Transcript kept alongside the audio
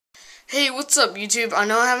Hey, what's up, YouTube? I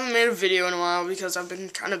know I haven't made a video in a while because I've been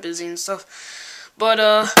kind of busy and stuff. But,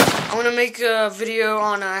 I want to make a video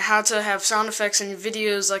on how to have sound effects in your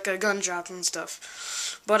videos, like gunshots and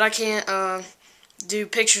stuff. But I can't, do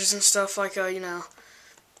pictures and stuff like, you know,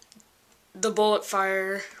 the bullet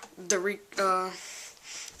fire, you know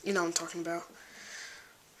what I'm talking about.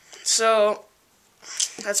 So,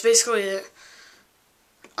 that's basically it.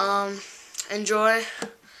 Enjoy.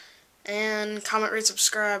 And comment, rate,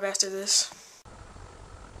 subscribe after this.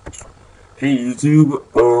 Hey YouTube,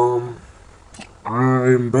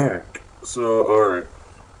 I'm back. So, alright,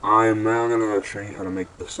 I'm now gonna show you how to make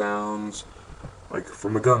the sounds, like,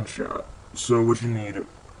 from a gunshot. So, what you need,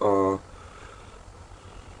 alright,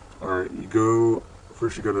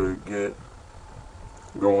 first you gotta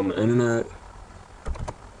go on the internet,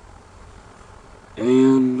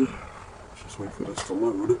 and, just wait for this to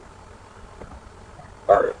load.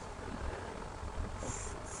 Alright,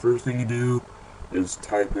 first thing you do is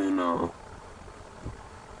type in,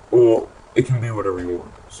 well, it can be whatever you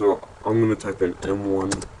want. So, I'm gonna type in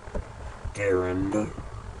M1 Garand.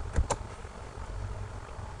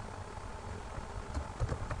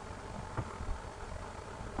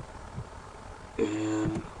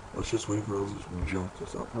 And let's just wait for all this junk to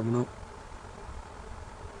stop coming up.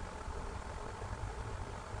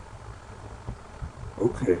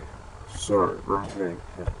 Okay, sorry, wrong thing.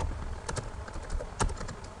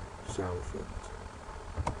 Sound effect.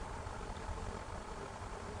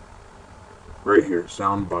 Right here,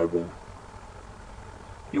 Sound Bible.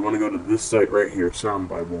 You want to go to this site right here, Sound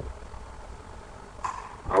Bible.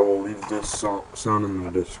 I will leave this sound in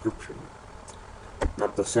the description.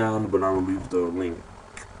 Not the sound, but I will leave the link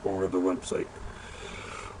or the website.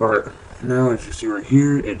 Alright, now as you see right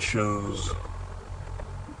here, it shows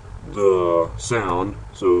the sound.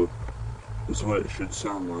 So, this is what it should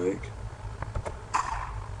sound like.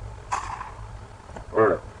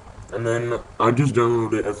 Alright. And then I just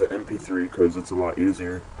downloaded it as an MP3 because it's a lot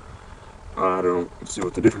easier. I don't see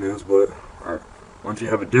what the difference is, but alright. Once you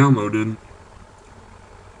have it downloaded,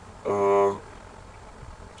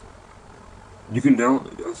 you can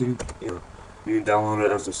I think, you can download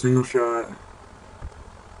it as a single shot.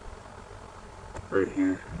 Right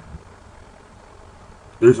here.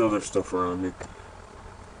 There's other stuff around it.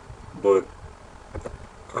 But,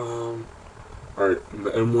 alright,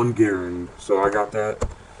 the M1 Garand. So I got that.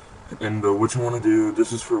 And what you want to do,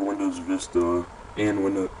 this is for Windows Vista and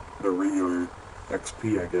the regular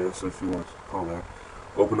XP, I guess, if you want to call that.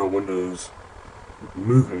 Open up Windows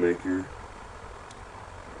Movie Maker,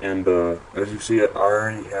 and as you see, I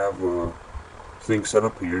already have a thing set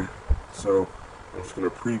up here, so I'm just going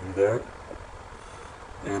to preview that.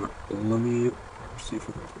 And let me see if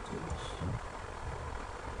I can put this.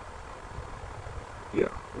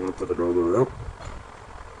 Yeah, I'm going to put it all the way up.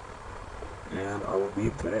 And I will be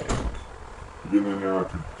back. You mean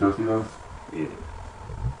Jesse does? Yeah.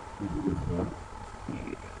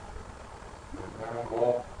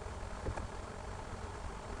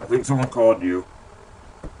 I think someone called you.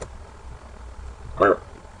 Alright.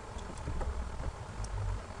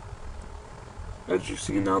 As you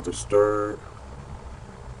see now to start.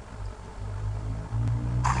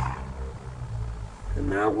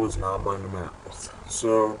 And that was not by the mouth.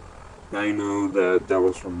 So, now you know that that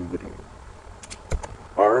was from the video.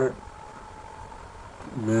 Alright.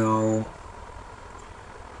 Now,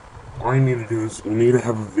 all you need to do is, you need to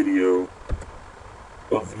have a video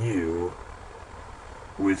of you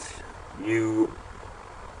with you.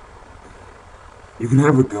 You can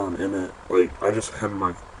have a gun in it. Like, I just had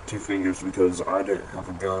my 2 fingers because I didn't have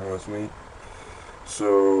a gun with me.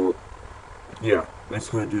 So, yeah,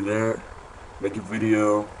 basically do that. Make a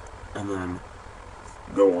video, and then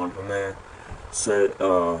go on from there. Set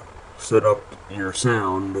up your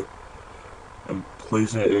sound and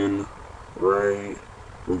place it in right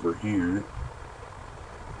over here.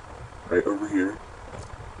 Right over here.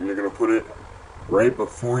 And you're gonna put it right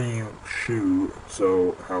before you shoot,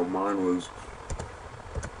 so how mine was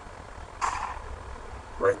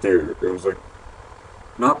right there. It was like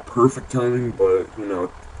not perfect timing, but you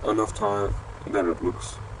know, enough time that it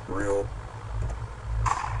looks real.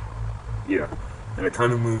 Yeah, and it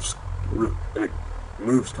kind of moves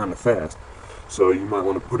kind of fast, so you might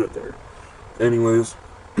want to put it there. Anyways,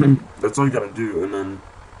 that's all you gotta do. And then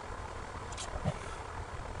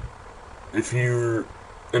if you're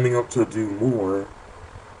ending up to do more,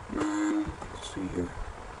 let's see here,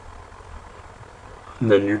 and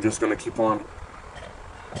then you're just gonna keep on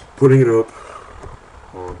putting it up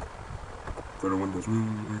for the Windows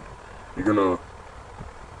Movie. You're gonna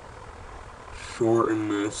shorten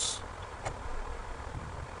this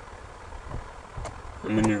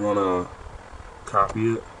and then you're gonna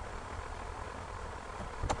copy it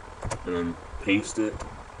and then paste it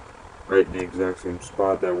right in the exact same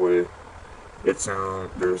spot. That way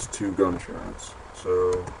there's 2 gunshots.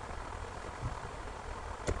 So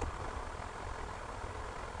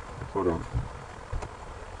hold on.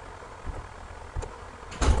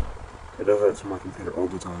 It does that to my computer all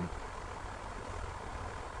the time.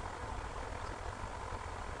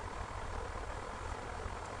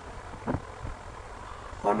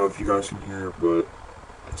 I don't know if you guys can hear it, but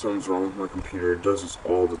something's wrong with my computer. It does this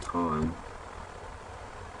all the time.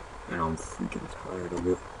 And I'm freaking tired of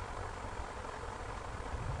it.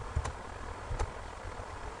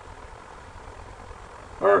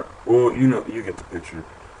 Alright, well, you get the picture.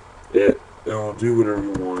 It'll do whatever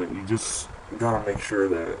you want. You just gotta make sure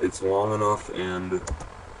that it's long enough, and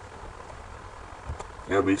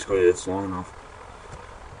yeah, basically it's long enough.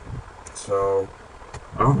 So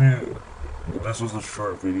I hope this was a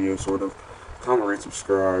short video, sort of. Comment, rate,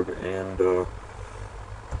 subscribe, and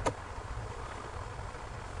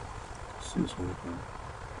see this whole thing.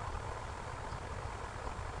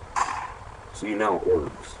 See, now it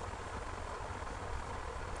works.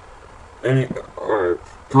 Alright,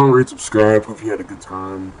 comment, rate, subscribe. Hope you had a good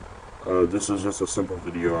time. This is just a simple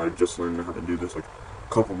video. I just learned how to do this like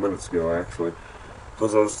a couple minutes ago, actually,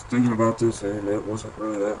 because I was thinking about this and it wasn't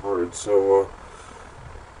really that hard. So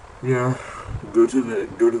yeah, go to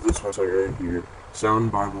this website right here,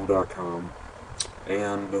 soundbible.com,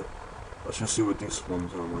 and let's just see what these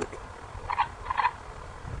ones sound like.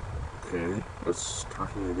 Okay, let's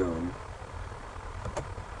cocking a gun.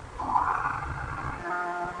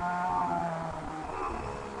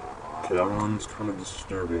 Okay, that one's kind of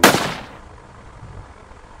disturbing.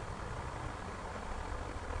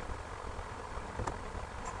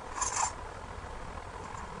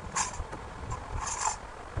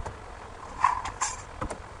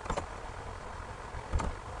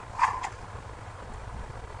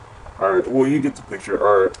 Alright, well, you get the picture.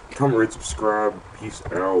 Alright, comment, rate, subscribe. Peace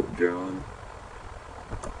out, John.